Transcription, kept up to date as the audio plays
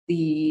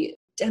the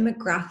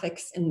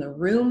demographics in the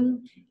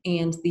room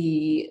and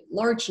the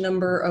large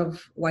number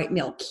of white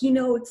male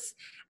keynotes.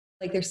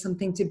 Like there's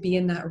something to be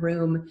in that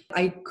room.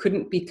 I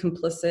couldn't be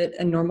complicit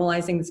in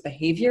normalizing this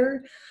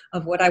behavior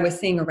of what I was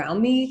seeing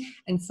around me.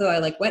 And so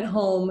I went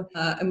home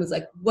and was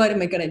like, what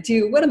am I going to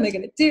do? What am I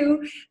going to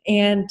do?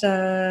 And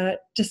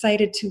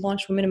decided to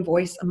launch Women in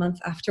Voice a month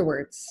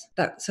afterwards.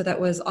 So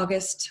that was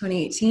August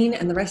 2018,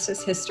 and the rest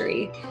is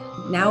history.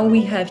 Now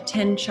we have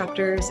 10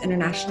 chapters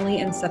internationally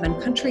in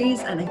 7 countries,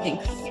 and I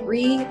think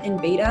 3 in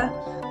beta.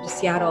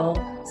 Seattle,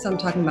 some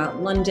talking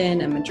about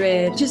London and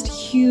Madrid, just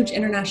huge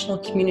international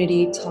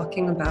community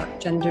talking about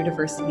gender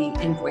diversity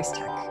in voice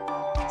tech.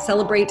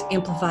 Celebrate,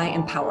 amplify,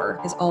 empower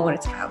is all what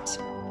it's about.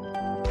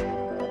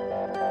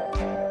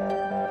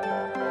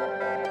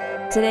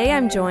 Today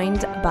I'm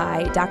joined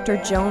by Dr.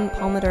 Joan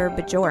Palmiter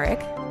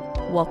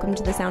Bajorek. Welcome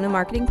to the Sound and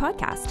Marketing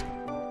Podcast.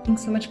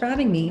 Thanks so much for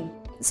having me.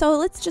 So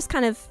let's just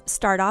kind of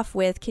start off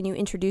with, can you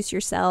introduce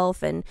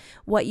yourself and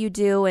what you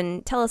do,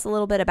 and tell us a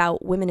little bit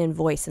about Women in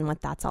Voice and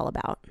what that's all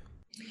about?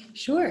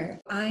 Sure.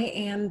 I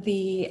am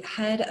the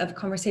head of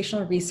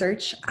conversational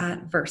research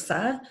at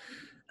Versa.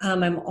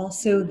 I'm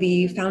also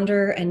the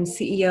founder and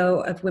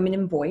CEO of Women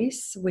in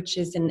Voice, which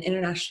is an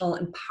international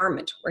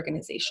empowerment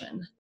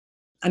organization.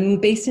 I'm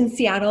based in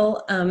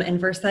Seattle, and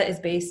Versa is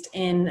based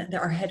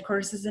our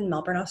headquarters is in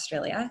Melbourne,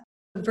 Australia.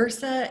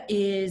 Versa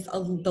is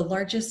the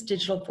largest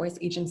digital voice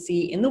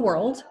agency in the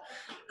world.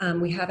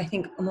 We have, I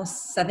think,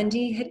 almost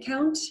 70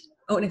 headcount.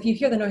 Oh, and if you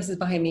hear the noises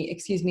behind me,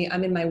 excuse me,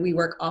 I'm in my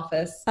WeWork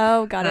office.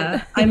 Oh, got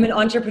it. I'm an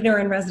entrepreneur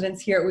in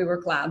residence here at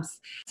WeWork Labs.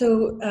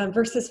 So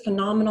Versa is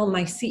phenomenal.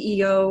 My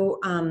CEO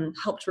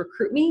helped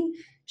recruit me.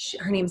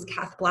 Her name's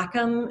Kath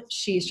Blackham.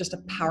 She's just a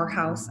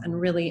powerhouse and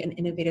really an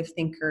innovative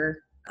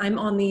thinker. I'm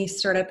on the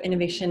Startup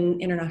Innovation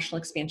International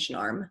Expansion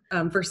arm.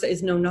 Versa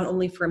is known not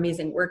only for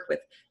amazing work with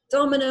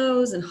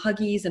Domino's and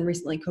Huggies and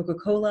recently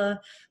Coca-Cola,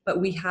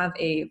 but we have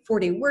a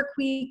 4-day work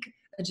week,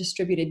 a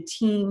distributed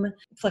team,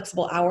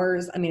 flexible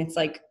hours. I mean, it's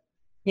like,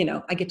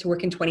 I get to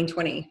work in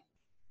 2020.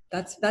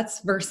 That's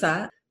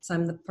Versa. So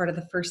I'm the part of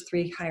the first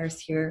 3 hires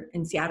here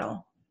in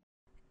Seattle.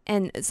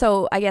 And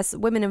so I guess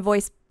Women in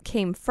Voice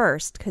came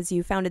first because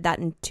you founded that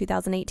in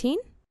 2018?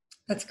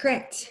 That's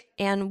correct.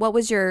 And what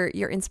was your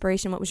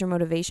inspiration? What was your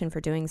motivation for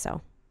doing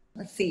so?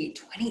 Let's see,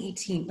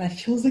 2018, that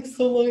feels like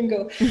so long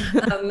ago.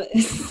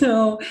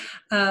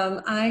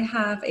 I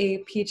have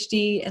a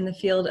PhD in the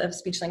field of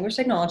speech-language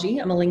technology.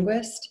 I'm a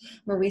linguist,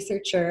 I'm a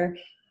researcher.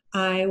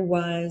 I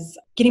was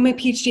getting my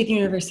PhD at the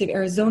University of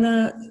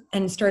Arizona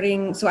and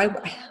so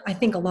I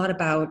think a lot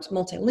about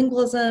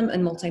multilingualism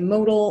and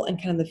multimodal and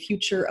kind of the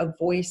future of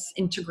voice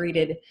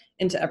integrated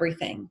into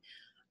everything.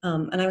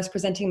 And I was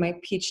presenting my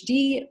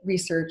PhD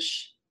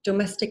research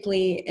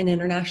domestically and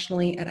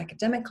internationally at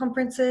academic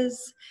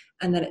conferences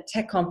and then at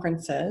tech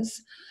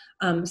conferences.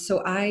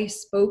 So I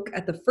spoke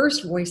at the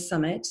first Voice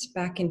Summit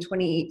back in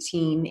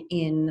 2018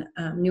 in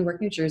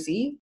Newark, New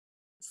Jersey.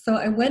 So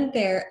I went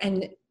there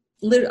and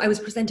I was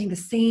presenting the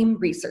same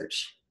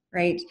research,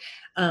 right?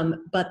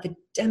 But the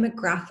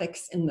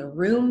demographics in the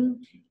room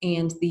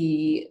and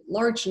the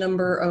large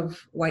number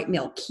of white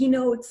male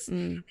keynotes,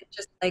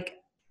 just like,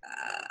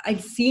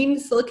 I'd seen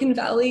Silicon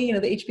Valley, the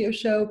HBO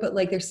show, but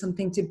there's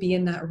something to be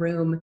in that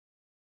room.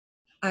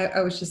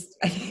 I was just,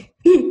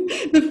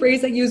 the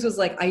phrase I used was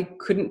I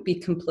couldn't be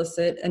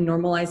complicit in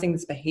normalizing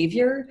this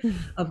behavior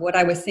of what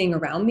I was seeing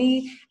around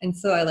me. And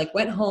so I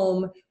went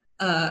home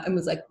and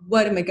was like,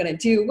 what am I going to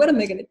do? What am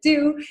I going to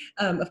do?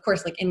 Of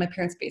course, in my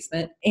parents'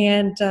 basement,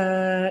 and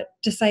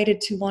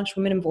decided to launch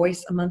Women in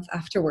Voice a month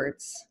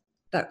afterwards.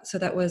 So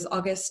that was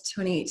August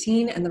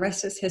 2018, and the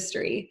rest is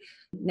history.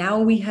 Now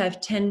we have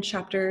 10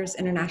 chapters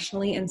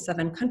internationally in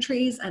 7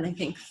 countries, and I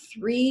think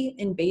 3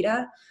 in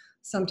beta.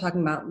 So I'm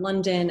talking about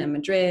London and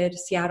Madrid,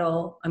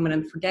 Seattle. I'm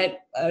going to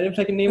forget if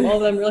I can name all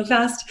of them really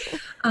fast.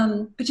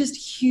 But just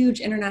huge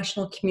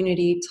international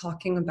community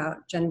talking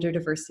about gender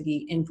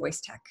diversity in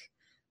voice tech.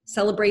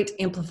 Celebrate,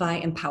 amplify,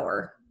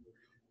 empower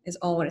is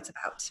all what it's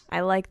about.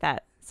 I like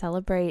that.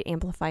 Celebrate,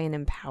 amplify, and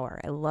empower.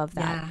 I love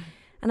that. Yeah.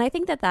 And I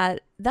think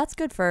that's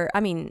good for,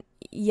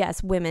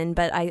 yes, women,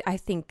 but I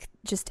think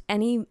just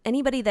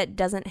anybody that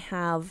doesn't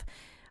have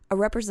a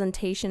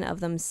representation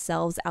of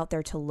themselves out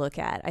there to look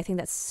at. I think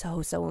that's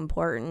so, so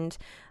important.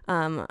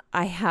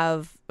 I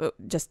have,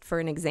 just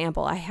for an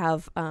example, I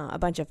have a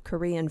bunch of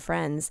Korean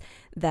friends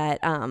that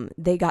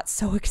they got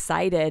so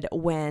excited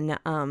when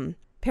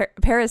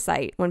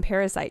Parasite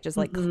just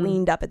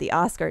cleaned up at the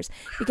Oscars,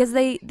 because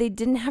they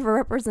didn't have a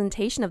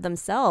representation of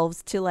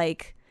themselves to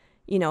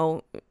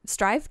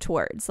strive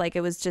towards.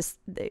 It was just,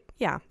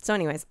 yeah. So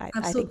anyways,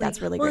 I think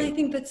that's really great. Well, I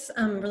think that's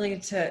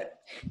related to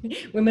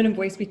Women in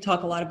Voice. We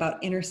talk a lot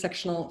about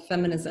intersectional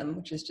feminism,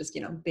 which is just,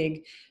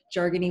 big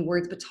jargony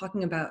words, but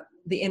talking about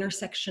the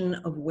intersection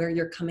of where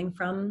you're coming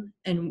from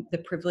and the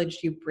privilege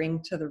you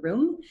bring to the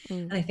room.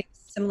 And I think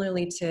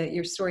similarly to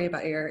your story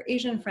about your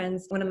Asian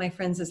friends, one of my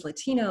friends is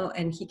Latino,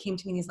 and he came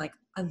to me and he's like,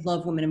 I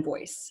love Women in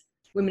Voice.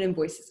 Women in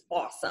Voice is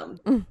awesome.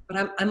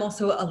 But I'm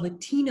also a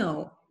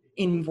Latino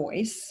in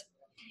voice.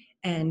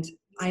 And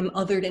I'm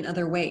othered in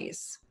other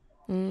ways.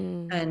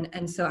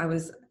 And so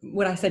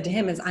what I said to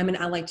him is, I'm an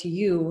ally to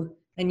you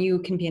and you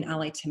can be an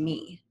ally to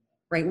me,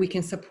 right? We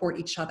can support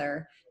each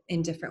other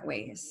in different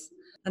ways.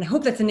 And I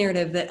hope that's a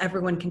narrative that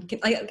everyone can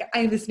I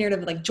have this narrative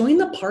of like, join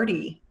the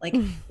party. Like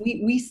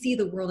we see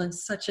the world in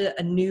such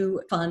a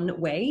new, fun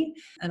way.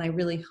 And I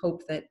really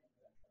hope that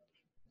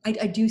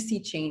I do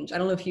see change. I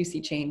don't know if you see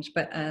change,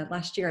 but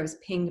last year I was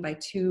pinged by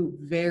 2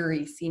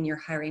 very senior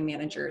hiring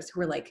managers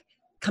who were like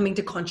coming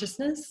to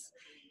consciousness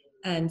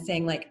and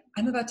saying like,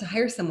 I'm about to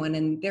hire someone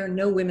and there are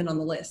no women on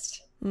the list.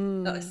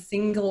 Not a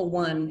single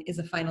one is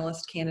a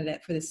finalist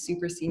candidate for this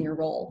super senior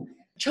role.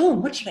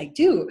 Joan, what should I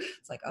do?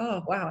 It's like,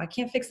 oh, wow, I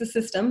can't fix the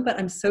system, but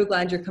I'm so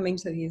glad you're coming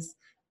to these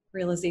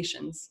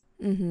realizations.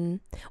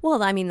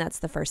 Well, I mean, that's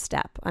the first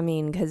step. I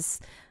mean, because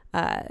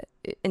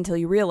until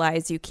you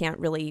realize you can't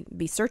really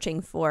be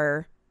searching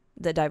for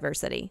the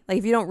diversity. Like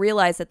if you don't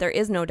realize that there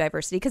is no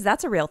diversity, because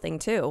that's a real thing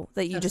too,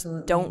 that you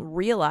Absolutely. just don't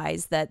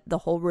realize that the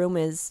whole room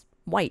is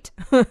white,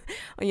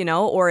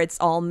 or it's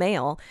all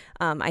male.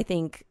 I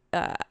think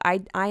I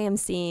am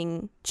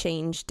seeing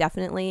change,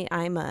 definitely.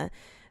 I'm a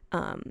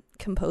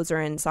composer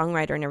and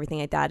songwriter and everything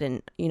like that.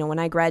 And, when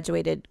I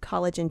graduated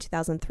college in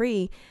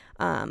 2003,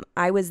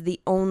 I was the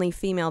only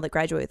female that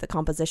graduated with a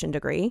composition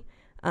degree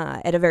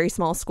at a very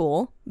small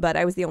school, but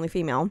I was the only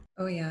female.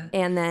 Oh, yeah.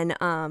 And then,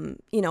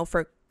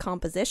 for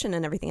composition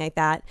and everything like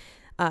that,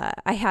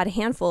 I had a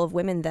handful of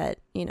women that,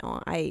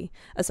 I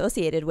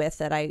associated with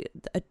that I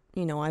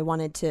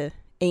wanted to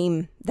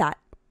aim that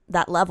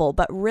level,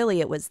 but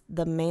really it was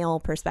the male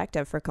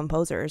perspective for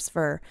composers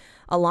for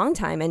a long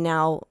time. And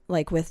now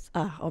like with,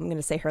 I'm going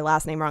to say her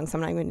last name wrong, so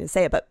I'm not going to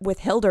say it, but with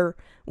Hildur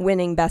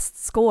winning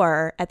best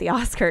score at the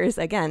Oscars,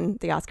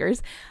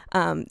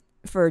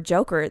 for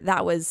Joker,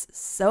 that was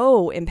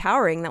so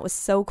empowering. That was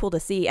so cool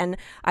to see. And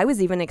I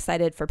was even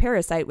excited for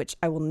Parasite, which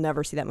I will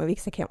never see that movie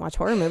because I can't watch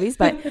horror movies.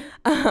 But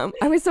I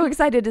was so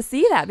excited to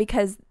see that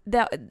because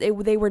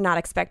they were not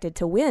expected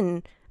to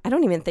win. I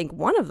don't even think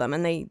one of them.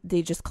 And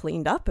they just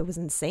cleaned up. It was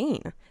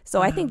insane.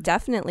 So I think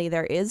definitely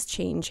there is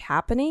change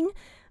happening.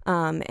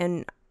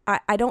 And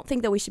I don't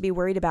think that we should be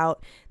worried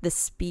about the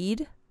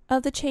speed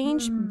of the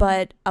change,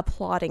 but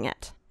applauding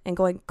it and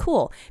going,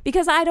 cool.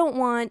 Because I don't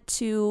want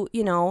to,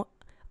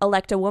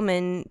 elect a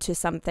woman to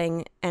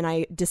something and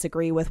I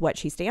disagree with what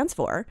she stands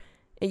for.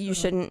 You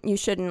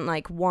shouldn't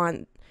like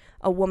want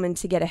a woman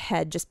to get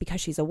ahead just because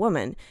she's a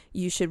woman.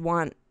 You should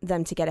want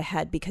them to get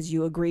ahead because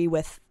you agree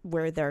with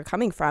where they're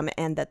coming from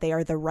and that they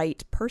are the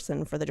right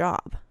person for the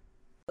job.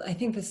 I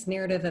think this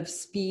narrative of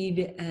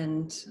speed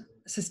and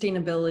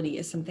sustainability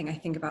is something I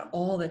think about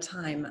all the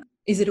time.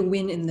 Is it a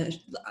win in the,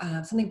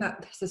 something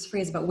about this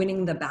phrase about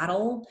winning the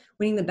battle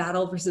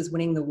versus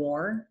winning the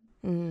war?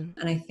 And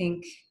I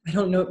think, I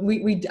don't know,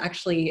 we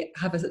actually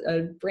have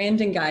a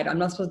branding guide.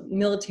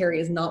 Military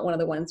is not one of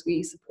the ones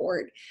we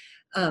support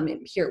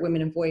here at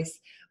Women in Voice.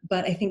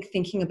 But I think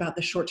thinking about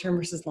the short-term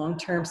versus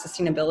long-term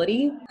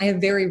sustainability, I have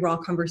very raw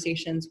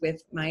conversations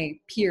with my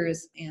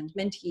peers and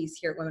mentees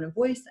here at Women in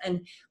Voice.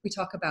 And we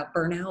talk about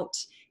burnout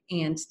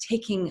and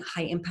taking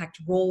high impact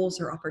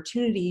roles or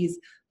opportunities,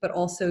 but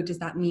also does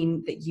that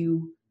mean that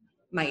you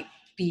might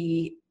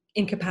be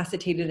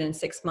incapacitated in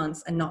 6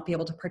 months and not be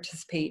able to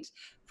participate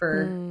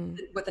for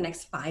what the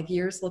next 5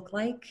 years look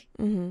like?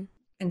 And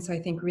so I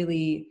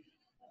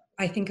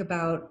think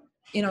about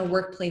in our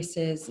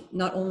workplaces,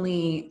 not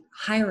only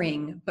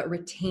hiring, but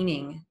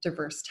retaining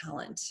diverse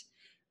talent,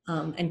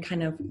 and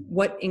kind of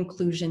what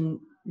inclusion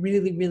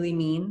really, really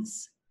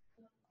means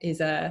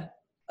is a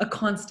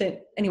constant,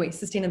 anyway,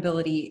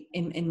 sustainability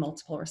in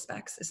multiple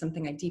respects is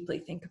something I deeply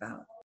think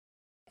about.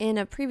 In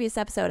a previous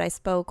episode, I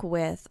spoke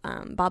with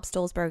Bob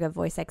Stolzberg of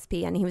Voice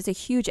XP, and he was a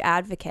huge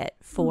advocate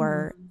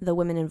for the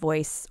Women in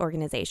Voice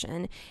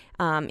organization.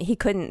 He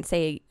couldn't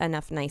say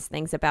enough nice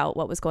things about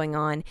what was going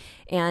on.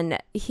 And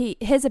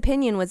his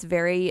opinion was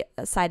very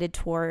sided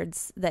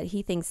towards that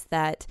he thinks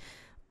that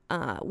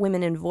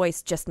Women in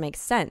Voice just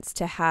makes sense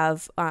to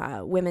have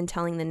women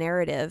telling the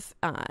narrative.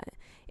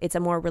 It's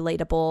a more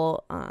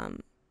relatable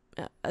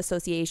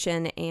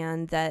association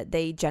and that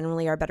they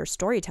generally are better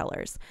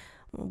storytellers.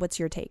 What's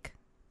your take?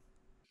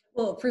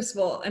 Well, first of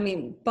all, I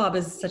mean, Bob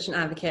is such an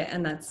advocate,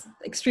 and that's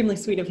extremely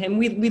sweet of him.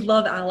 We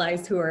love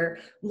allies who are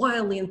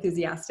wildly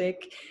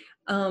enthusiastic.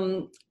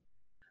 I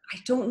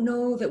don't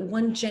know that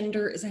one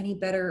gender is any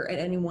better at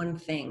any one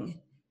thing.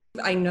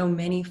 I know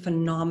many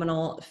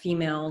phenomenal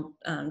female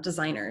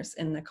designers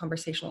in the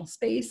conversational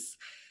space,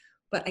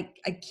 but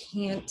I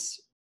can't.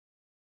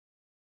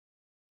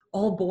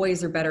 All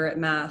boys are better at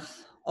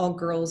math. All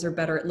girls are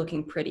better at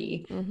looking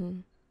pretty.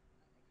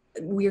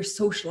 We are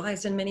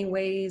socialized in many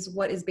ways.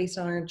 What is based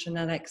on our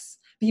genetics?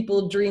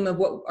 People dream of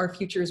what our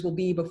futures will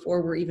be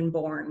before we're even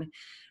born.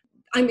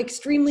 I'm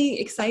extremely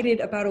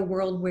excited about a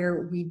world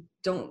where we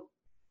don't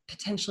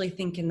potentially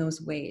think in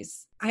those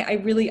ways.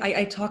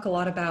 I talk a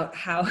lot about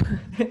how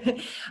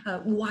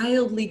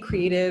wildly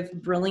creative,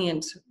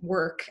 brilliant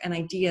work and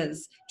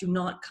ideas do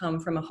not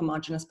come from a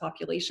homogenous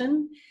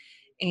population.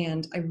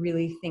 And I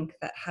really think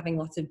that having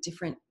lots of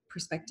different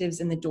perspectives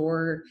in the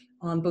door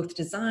on both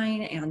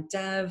design and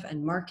dev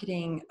and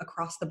marketing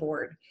across the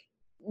board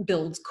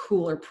build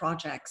cooler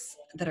projects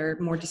that are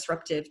more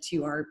disruptive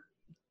to our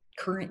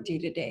current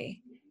day-to-day.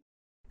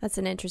 That's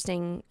an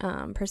interesting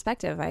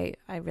perspective. I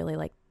really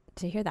like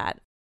to hear that.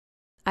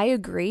 I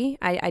agree.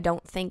 I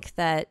don't think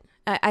that,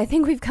 I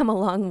think we've come a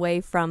long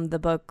way from the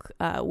book,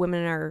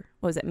 Men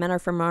Are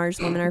from Mars,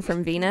 Women Are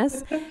from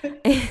Venus.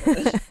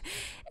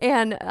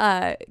 And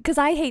because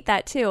I hate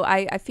that too.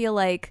 I feel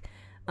like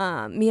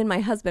me and my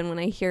husband, when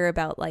I hear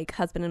about like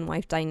husband and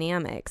wife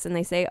dynamics and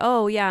they say,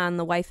 oh yeah, and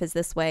the wife is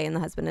this way and the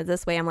husband is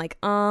this way, I'm like,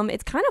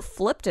 it's kind of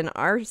flipped in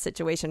our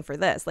situation for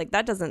this. Like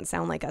that doesn't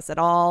sound like us at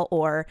all,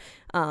 or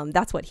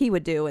that's what he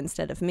would do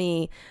instead of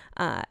me.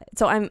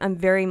 So I'm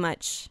very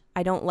much,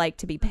 I don't like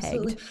to be pegged.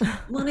 Absolutely.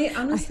 Well, I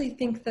honestly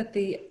think that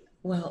the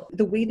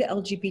way the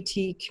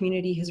LGBT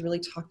community has really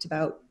talked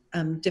about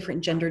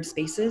different gendered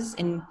spaces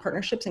in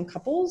partnerships and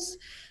couples,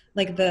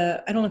 like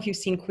I don't know if you've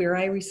seen Queer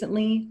Eye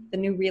recently, the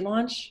new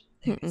relaunch.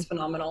 It's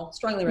phenomenal.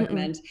 Strongly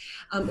recommend.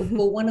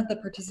 Well, one of the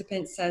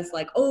participants says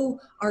like, oh,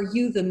 are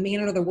you the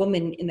man or the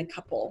woman in the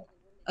couple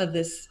of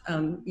this,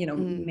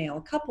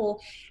 male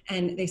couple?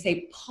 And they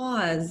say,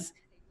 pause.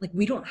 Like,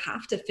 we don't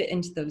have to fit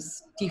into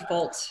those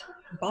default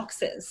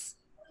boxes,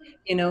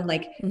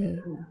 like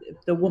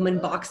the woman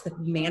box, the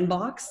man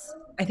box.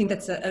 I think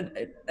that's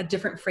a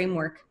different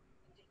framework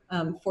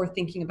for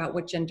thinking about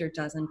what gender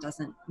does and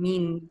doesn't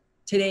mean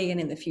today and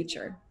in the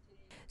future.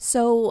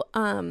 So,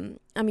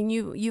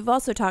 you've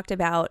also talked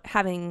about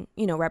having,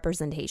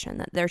 representation,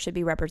 that there should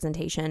be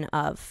representation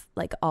of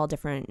like all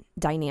different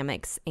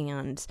dynamics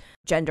and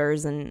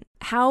genders. And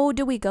how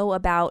do we go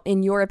about,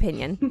 in your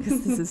opinion,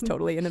 because this is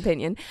totally an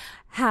opinion,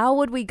 how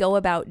would we go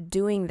about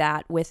doing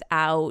that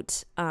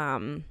without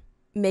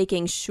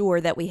making sure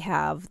that we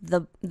have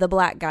the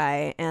black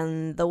guy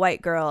and the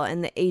white girl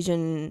and the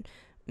Asian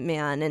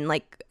man, and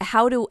like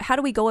how do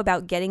we go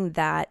about getting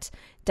that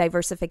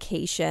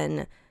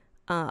diversification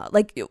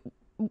like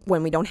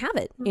when we don't have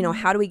it?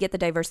 How do we get the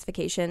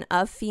diversification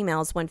of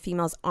females when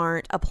females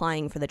aren't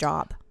applying for the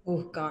job?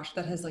 Oh gosh,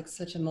 that has like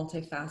such a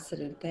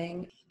multifaceted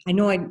thing. I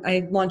know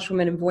I launched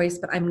Women in Voice,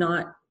 but I'm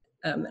not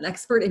an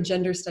expert in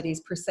gender studies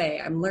per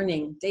se. I'm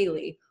learning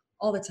daily,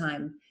 all the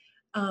time.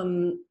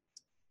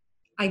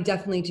 I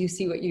definitely do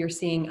see what you're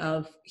seeing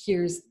of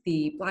here's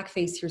the black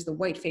face, here's the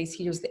white face,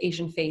 here's the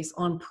Asian face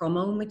on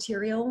promo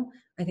material.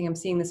 I think I'm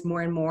seeing this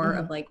more and more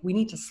of like, we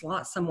need to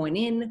slot someone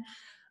in.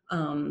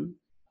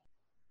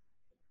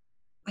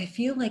 I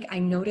feel like I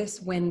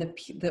notice when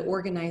the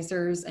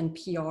organizers and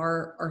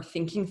PR are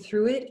thinking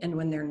through it and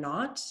when they're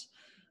not.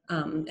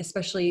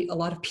 Especially a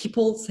lot of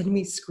people send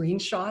me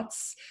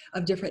screenshots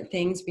of different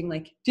things being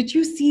like, did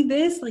you see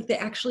this? Like they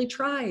actually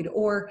tried,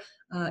 or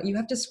you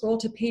have to scroll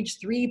to page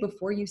 3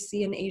 before you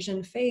see an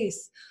Asian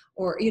face,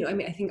 or,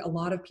 I think a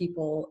lot of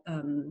people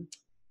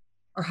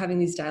are having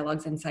these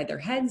dialogues inside their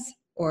heads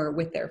or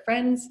with their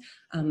friends,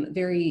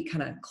 very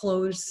kind of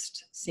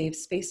closed, safe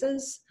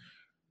spaces.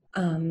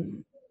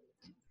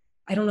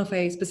 I don't know if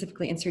I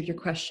specifically answered your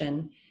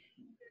question.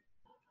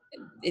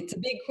 It's a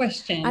big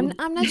question.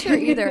 I'm not sure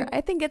either.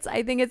 I think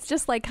it's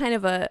just like kind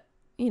of a,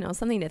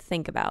 something to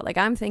think about. Like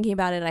I'm thinking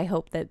about it. I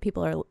hope that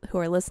people who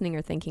are listening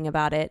are thinking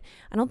about it.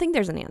 I don't think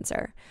there's an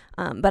answer.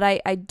 But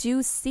I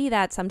do see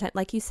that sometimes,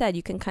 like you said,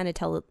 you can kind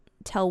of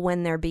tell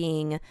when they're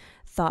being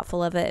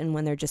thoughtful of it and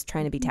when they're just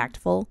trying to be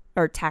tactful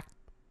or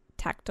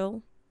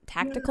tactical.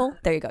 Yeah.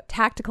 There you go.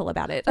 Tactical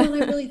about it. Well,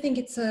 I really think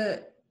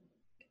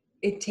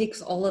it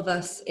takes all of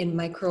us in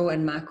micro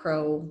and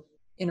macro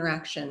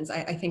interactions.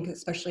 I think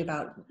especially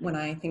about when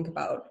I think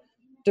about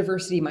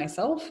diversity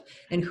myself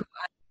and who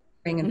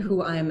I'm and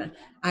who I'm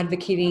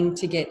advocating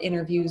to get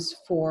interviews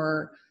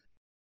for.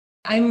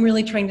 I'm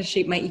really trying to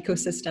shape my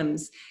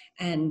ecosystems,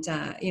 and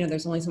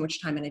there's only so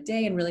much time in a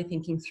day, and really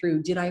thinking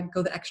through, did I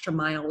go the extra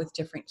mile with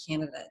different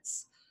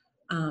candidates,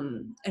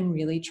 and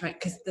really try,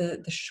 because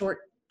the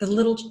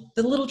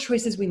little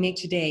choices we make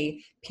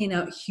today pan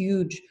out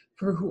huge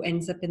for who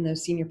ends up in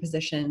those senior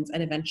positions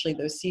and eventually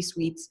those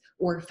C-suites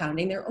or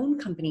founding their own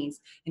companies,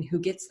 and who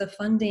gets the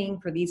funding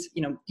for these,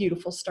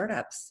 beautiful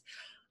startups.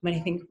 I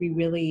think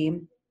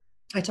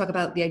I talk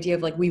about the idea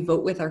of like, we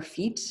vote with our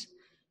feet.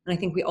 And I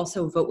think we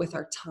also vote with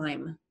our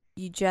time.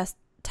 You just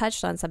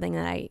touched on something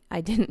that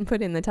I didn't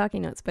put in the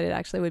talking notes, but it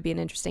actually would be an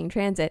interesting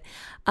transit.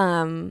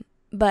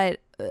 But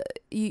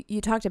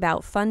you talked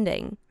about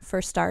funding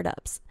for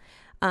startups.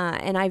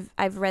 And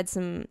I've read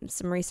some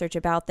research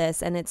about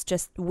this, and it's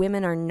just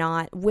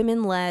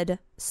women-led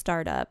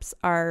startups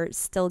are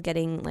still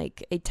getting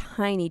like a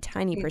tiny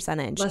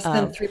percentage, less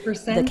than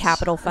 3%, the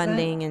capital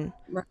funding,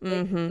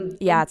 and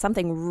yeah, it's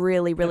something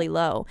really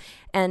low.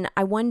 And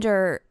I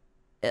wonder,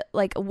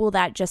 like, will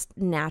that just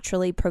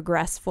naturally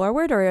progress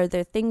forward, or are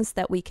there things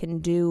that we can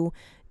do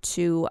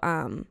to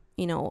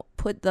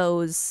put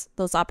those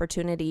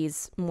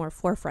opportunities more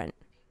forefront?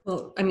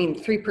 Well,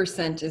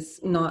 3%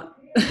 is not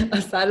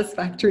a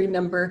satisfactory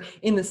number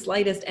in the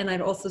slightest. And I'd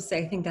also say,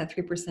 I think that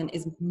 3%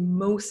 is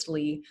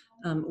mostly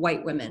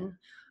white women,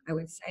 I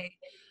would say.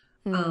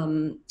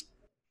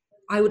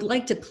 I would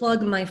like to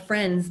plug my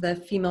friends, the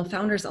Female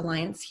Founders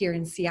Alliance here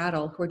in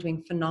Seattle, who are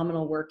doing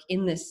phenomenal work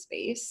in this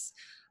space,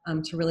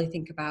 to really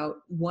think about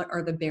what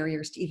are the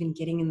barriers to even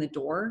getting in the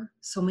door.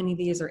 So many of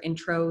these are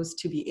intros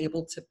to be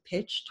able to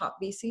pitch top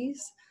VCs.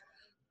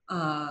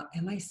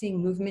 Am I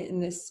seeing movement in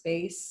this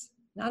space?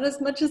 Not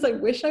as much as I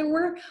wish I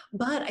were,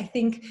 but I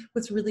think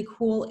what's really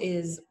cool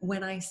is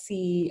when I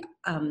see,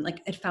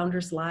 like at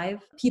Founders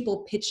Live,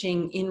 people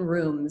pitching in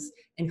rooms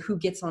and who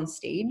gets on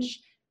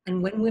stage.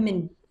 And when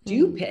women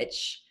do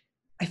pitch,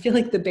 I feel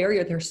like the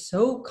barrier, they're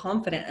so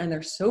confident and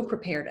they're so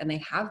prepared and they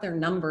have their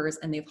numbers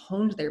and they've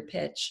honed their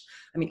pitch.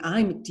 I mean,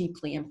 I'm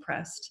deeply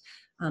impressed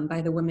by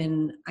the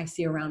women I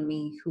see around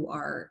me who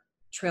are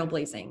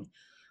trailblazing.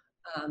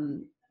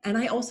 And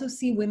I also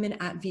see women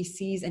at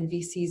VCs and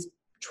VCs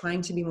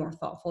trying to be more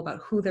thoughtful about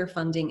who they're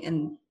funding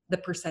and the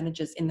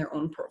percentages in their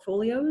own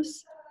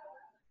portfolios.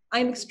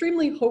 I'm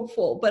extremely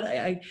hopeful, but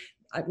I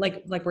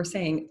like we're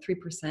saying,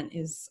 3%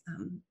 is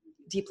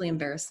deeply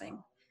embarrassing.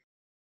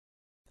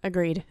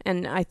 Agreed.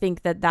 And I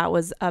think that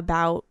was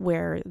about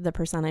where the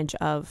percentage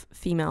of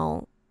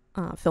female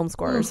film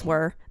scorers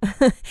were.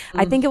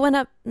 I think it went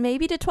up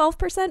maybe to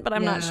 12%, but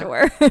I'm not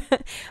sure.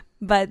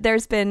 But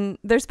there's been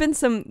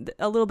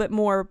a little bit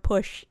more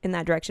push in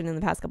that direction in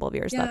the past couple of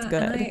years. That's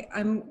good. And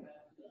I'm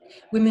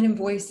women in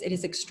voice. It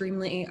is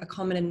extremely a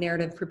common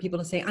narrative for people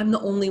to say, I'm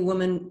the only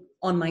woman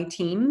on my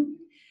team.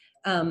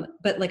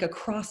 But like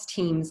across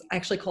teams, I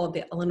actually call it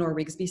the Eleanor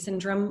Rigsby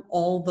syndrome,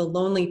 all the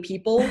lonely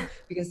people,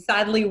 because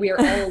sadly we are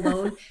all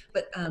alone.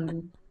 But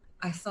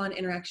I saw an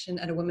interaction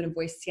at a Women in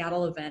Voice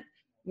Seattle event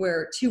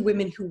where two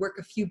women who work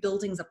a few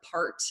buildings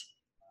apart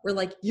were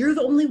like, you're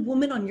the only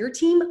woman on your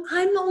team?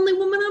 I'm the only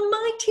woman on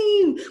my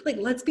team. Like,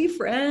 let's be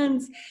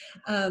friends.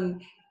 And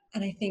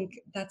I think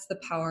that's the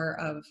power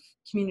of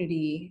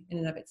community in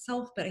and of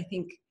itself. But I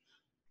think,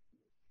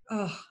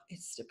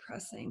 it's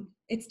depressing.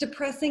 It's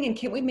depressing. And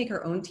can't we make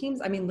our own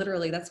teams? I mean,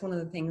 literally, that's one of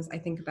the things I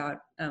think about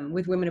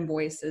with Women in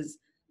Voice is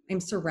I'm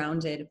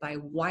surrounded by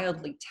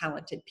wildly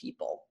talented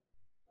people.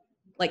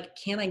 Like,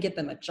 can I get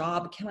them a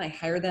job? Can I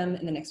hire them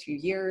in the next few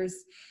years?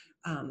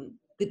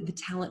 The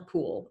talent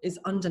pool is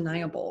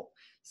undeniable.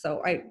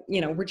 So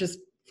we're just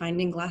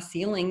finding glass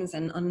ceilings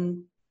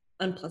and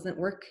unpleasant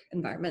work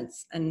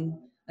environments. And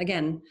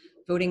again,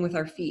 voting with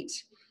our feet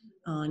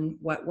on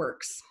what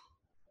works.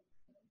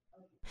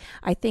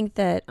 I think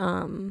that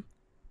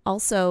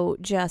also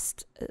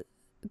just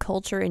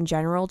culture in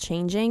general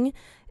changing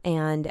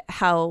and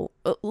how,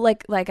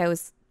 like I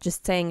was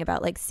just saying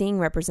about like seeing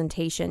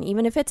representation,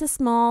 even if it's a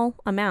small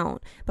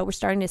amount, but we're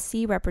starting to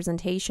see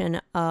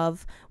representation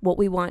of what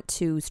we want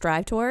to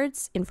strive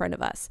towards in front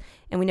of us.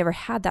 And we never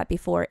had that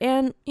before.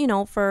 And,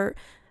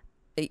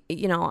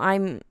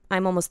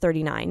 I'm almost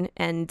 39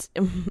 and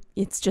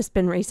it's just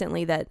been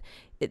recently that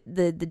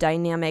the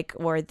dynamic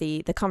or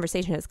the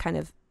conversation has kind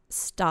of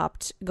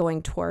stopped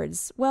going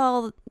towards,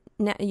 well,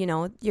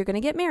 you're going to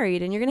get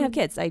married and you're going to have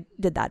kids. I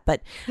did that,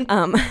 but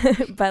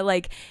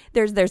like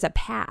there's a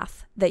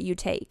path that you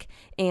take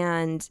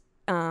and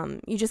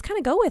you just kind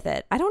of go with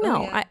it. I don't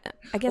know. Yeah.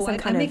 I guess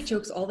I make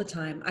jokes all the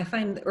time. I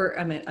find, or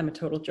I'm a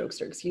total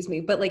jokester, excuse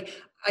me, but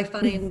like I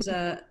find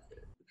there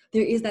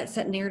is that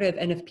set narrative,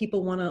 and if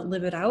people want to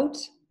live it out,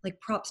 like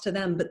props to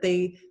them, but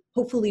they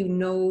hopefully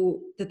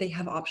know that they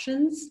have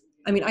options.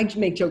 I mean, I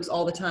make jokes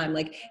all the time.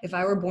 Like if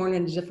I were born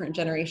in a different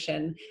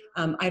generation,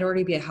 I'd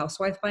already be a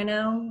housewife by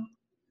now,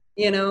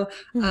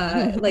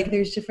 like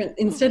there's different,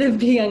 instead of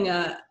being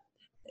a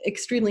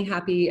extremely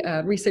happy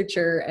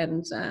researcher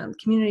and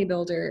community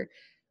builder,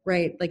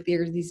 right? Like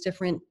there's these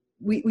different,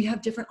 we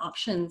have different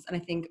options. And I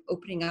think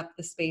opening up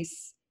the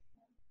space,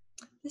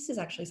 this is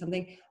actually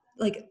something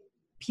like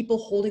people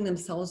holding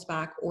themselves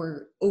back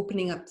or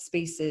opening up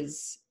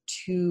spaces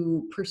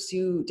to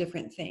pursue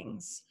different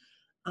things.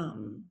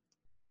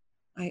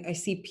 I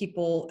see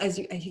people, I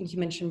think you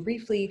mentioned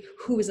briefly,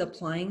 who is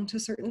applying to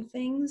certain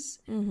things,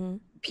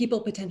 people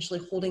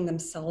potentially holding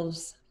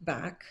themselves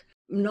back,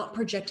 not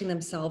projecting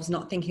themselves,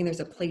 not thinking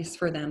there's a place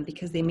for them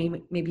because they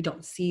maybe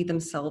don't see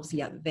themselves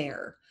yet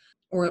there,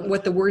 or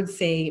what the words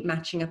say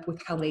matching up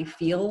with how they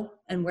feel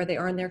and where they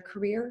are in their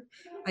career.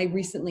 It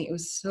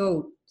was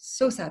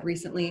so sad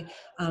recently.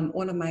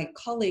 One of my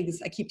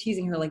colleagues, I keep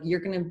teasing her, like,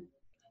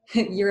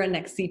 you're a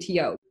next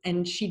CTO.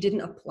 And she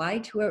didn't apply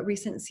to a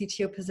recent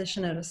CTO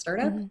position at a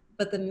startup,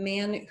 but the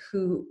man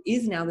who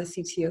is now the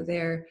CTO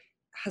there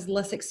has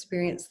less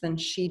experience than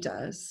she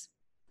does.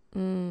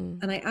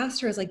 And I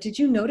asked her, I was like, did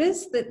you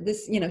notice that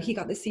this, he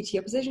got the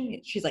CTO position?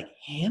 She's like,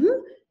 him?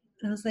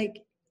 And I was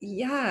like,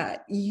 yeah,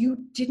 you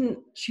didn't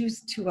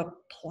choose to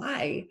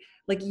apply.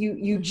 Like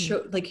you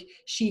chose, like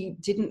she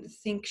didn't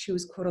think she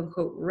was quote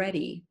unquote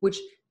ready, which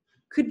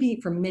could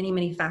be for many,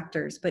 many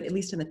factors, but at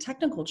least in the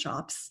technical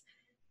chops,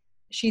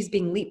 she's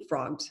being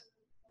leapfrogged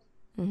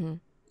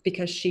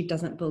because she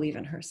doesn't believe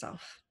in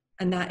herself.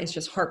 And that is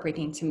just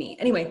heartbreaking to me.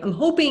 Anyway, I'm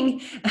hoping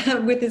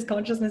with this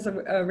consciousness of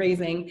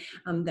raising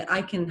that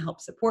I can help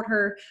support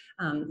her,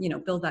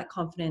 build that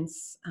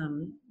confidence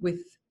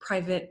with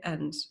private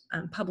and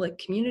public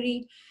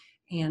community.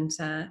 And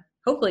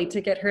hopefully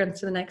to get her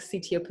into the next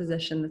CTO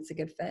position that's a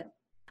good fit.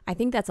 I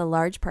think that's a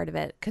large part of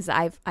it, because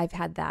I've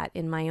had that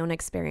in my own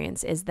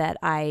experience, is that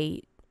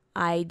I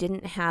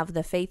didn't have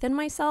the faith in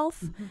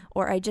myself,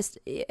 or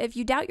if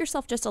you doubt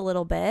yourself just a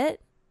little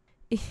bit,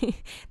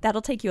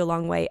 that'll take you a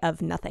long way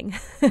of nothing.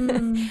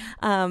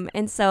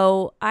 And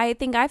so I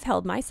think I've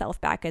held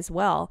myself back as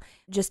well,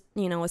 just,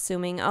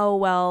 assuming, oh,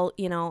 well,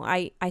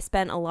 I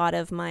spent a lot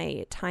of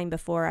my time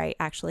before I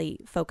actually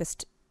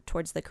focused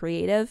towards the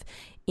creative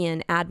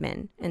in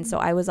admin. And so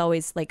I was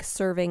always like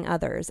serving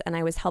others, and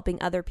I was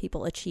helping other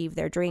people achieve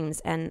their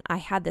dreams. And I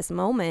had this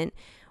moment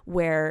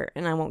where,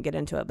 and I won't get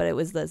into it, but it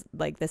was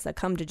this a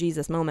come to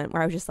Jesus moment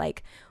where I was just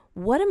like,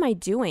 what am I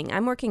doing?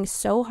 I'm working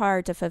so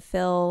hard to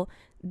fulfill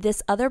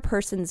this other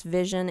person's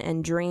vision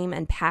and dream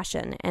and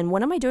passion. And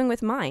what am I doing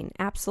with mine?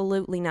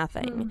 Absolutely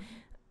nothing.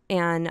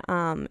 And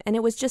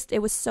it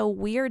was so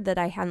weird that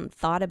I hadn't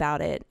thought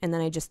about it. And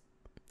then I just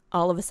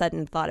all of a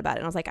sudden thought about it,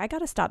 and I was like, I got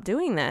to stop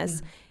doing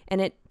this.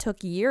 And it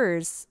took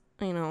years,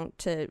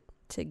 to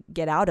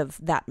get out of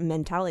that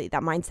mentality,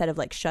 that mindset of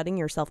like shutting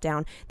yourself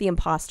down. The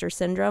imposter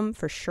syndrome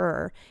for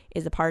sure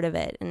is a part of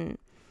it. And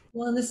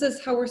this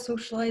is how we're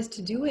socialized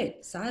to do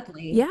it,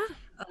 sadly.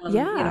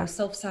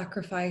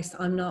 Self-sacrifice.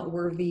 I'm not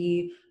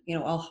worthy.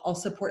 I'll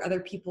support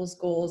other people's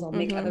goals. I'll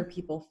make other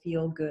people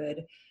feel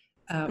good.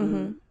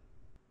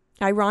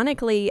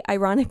 Ironically,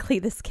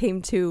 this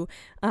came to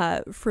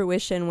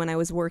fruition when I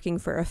was working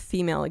for a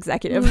female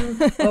executive.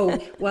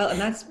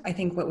 And that's, I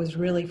think, what was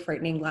really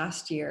frightening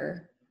last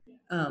year.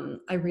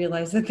 I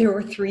realized that there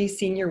were 3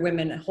 senior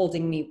women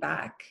holding me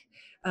back.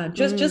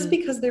 Just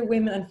because they're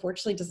women,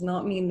 unfortunately, does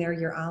not mean they're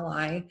your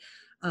ally.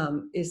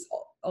 Is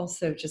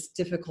also just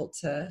difficult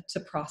to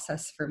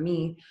process for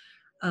me.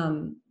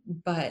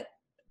 But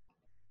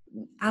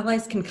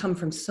allies can come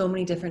from so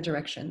many different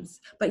directions.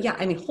 But yeah,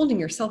 holding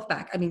yourself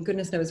back,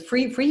 goodness knows,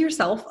 free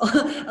yourself,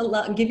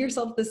 give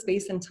yourself the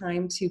space and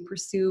time to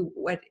pursue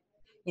what,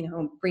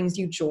 brings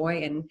you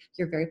joy and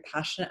you're very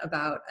passionate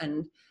about.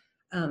 And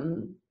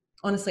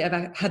honestly,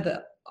 I've had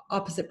the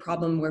opposite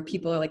problem where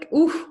people are like,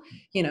 ooh,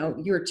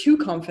 you're too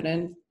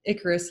confident,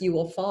 Icarus, you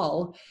will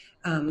fall.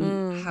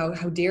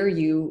 How dare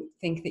you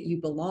think that you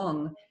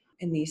belong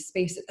in these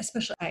spaces?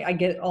 Especially, I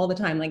get it all the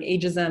time, like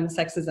ageism,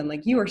 sexism,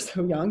 like, you are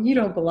so young, you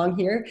don't belong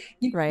here.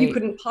 You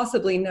couldn't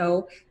possibly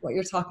know what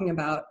you're talking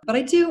about. But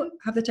I do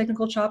have the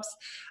technical chops.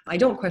 I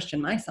don't question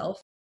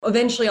myself.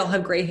 Eventually I'll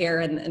have gray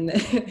hair and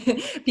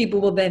people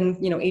will then,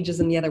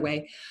 ageism the other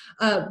way.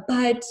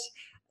 But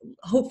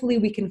hopefully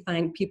we can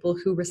find people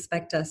who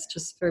respect us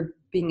just for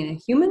being a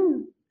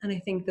human. And I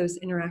think those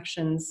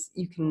interactions,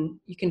 you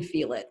can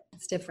feel it.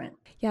 It's different.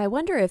 Yeah, I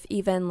wonder if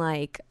even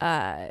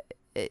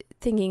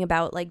thinking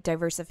about like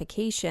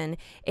diversification,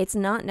 it's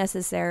not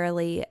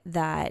necessarily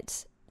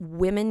that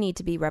women need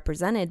to be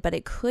represented, but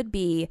it could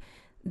be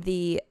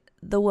the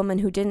woman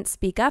who didn't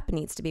speak up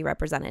needs to be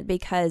represented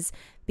because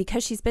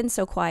she's been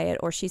so quiet,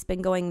 or she's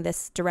been going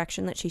this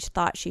direction that she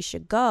thought she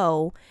should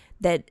go,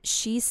 that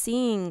she's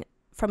seeing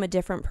from a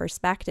different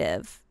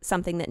perspective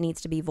something that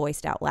needs to be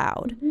voiced out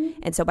loud.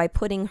 And so by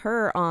putting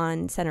her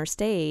on center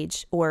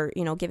stage, or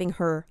giving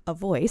her a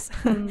voice,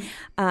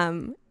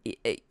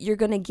 you're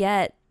going to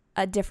get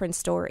a different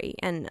story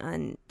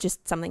and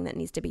just something that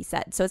needs to be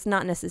said. So it's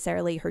not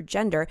necessarily her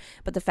gender,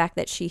 but the fact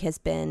that she has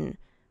been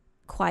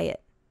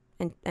quiet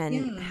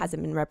and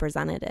hasn't been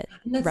represented.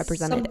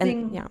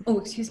 Oh,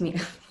 excuse me.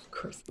 Of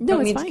course. No,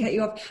 don't it's mean fine to cut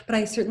you off, but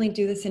I certainly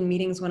do this in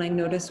meetings when I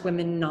notice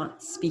women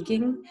not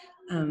speaking.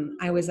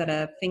 I was at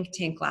a think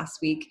tank last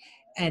week,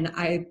 and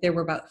there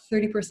were about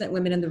 30%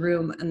 women in the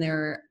room, and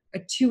there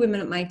are 2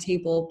 women at my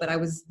table, but I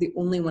was the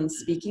only one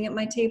speaking at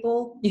my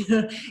table.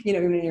 You're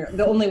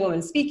the only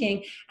woman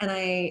speaking, and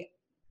I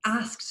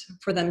asked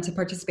for them to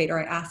participate, or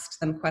I asked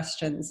them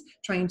questions,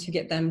 trying to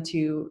get them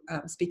to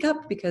speak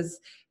up, because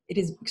it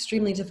is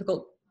extremely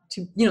difficult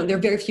to, there are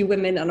very few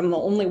women, and I'm the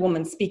only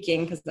woman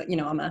speaking because,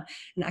 I'm an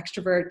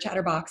extrovert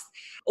chatterbox.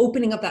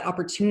 Opening up that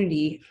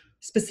opportunity,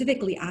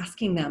 specifically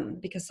asking them,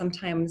 because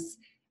sometimes,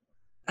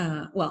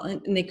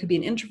 and they could be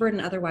an introvert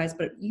and otherwise,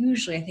 but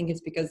usually I think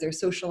it's because they're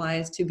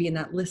socialized to be in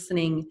that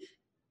listening,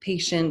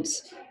 patient,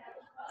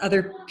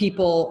 other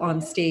people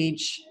on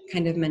stage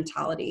kind of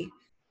mentality,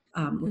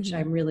 which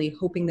I'm really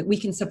hoping that we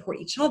can support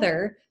each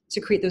other to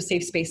create those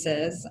safe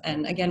spaces.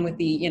 And again, with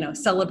the,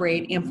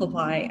 celebrate,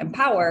 amplify,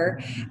 empower,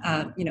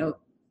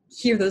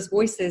 hear those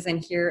voices and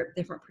hear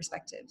different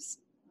perspectives.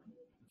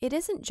 It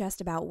isn't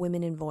just about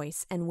women in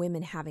voice and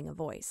women having a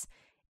voice.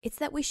 It's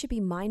that we should be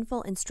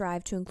mindful and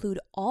strive to include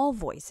all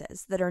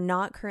voices that are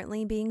not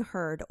currently being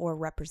heard or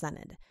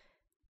represented.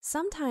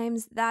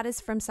 Sometimes that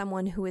is from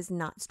someone who is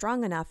not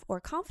strong enough or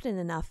confident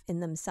enough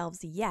in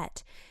themselves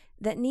yet,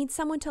 that needs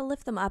someone to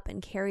lift them up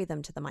and carry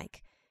them to the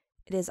mic.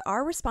 It is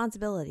our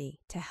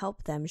responsibility to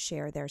help them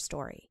share their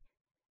story.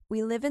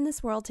 We live in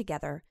this world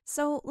together,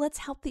 so let's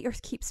help the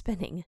earth keep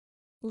spinning.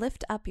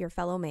 Lift up your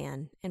fellow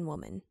man and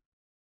woman.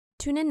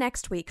 Tune in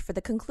next week for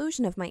the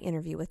conclusion of my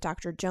interview with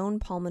Dr. Joan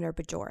Palmiter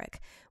Bajorek,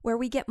 where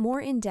we get more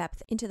in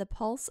depth into the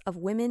pulse of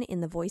women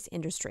in the voice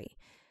industry.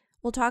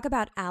 We'll talk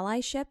about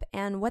allyship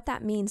and what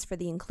that means for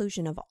the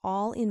inclusion of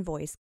all in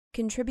voice,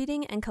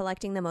 contributing and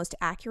collecting the most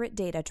accurate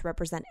data to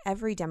represent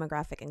every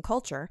demographic and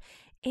culture,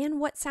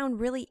 and what sound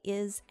really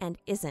is and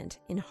isn't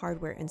in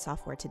hardware and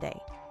software today.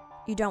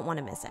 You don't want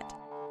to miss it.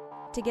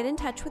 To get in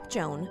touch with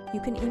Joan, you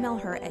can email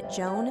her at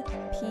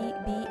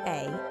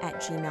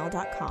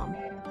joanpba@gmail.com,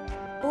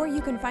 or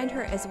you can find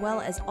her as well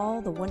as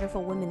all the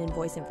wonderful Women in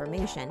Voice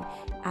information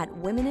at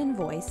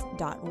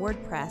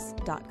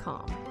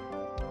womeninvoice.wordpress.com.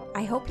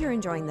 I hope you're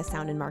enjoying the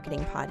Sound and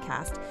Marketing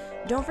Podcast.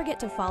 Don't forget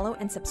to follow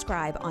and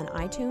subscribe on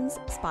iTunes,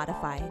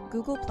 Spotify,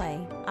 Google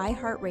Play,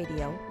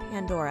 iHeartRadio,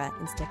 Pandora,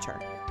 and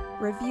Stitcher.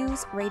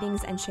 Reviews,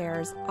 ratings, and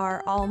shares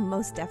are all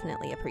most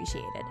definitely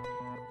appreciated.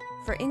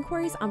 For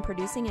inquiries on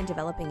producing and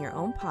developing your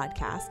own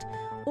podcast,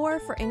 or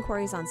for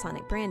inquiries on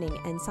sonic branding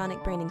and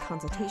sonic branding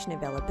consultation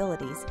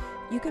availabilities,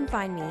 you can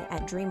find me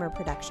at Dreamr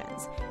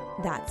Productions.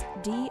 That's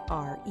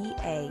DREAMR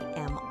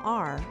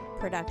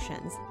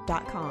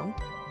Productions.com,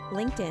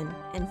 LinkedIn,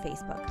 and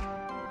Facebook.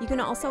 You can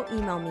also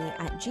email me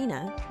at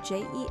Jeanna,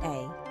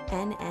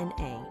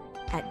 JEANNA,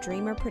 at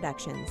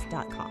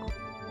dreamrproductions.com.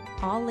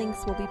 All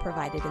links will be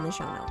provided in the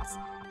show notes.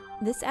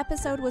 This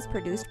episode was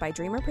produced by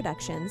Dreamr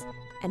Productions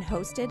and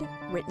hosted,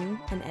 written,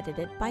 and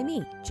edited by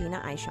me,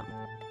 Jeanna Isham.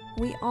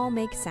 We all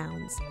make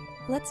sounds.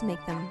 Let's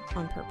make them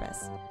on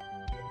purpose.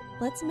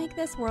 Let's make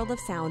this world of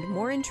sound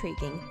more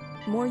intriguing,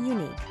 more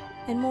unique,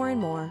 and more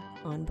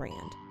on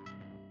brand.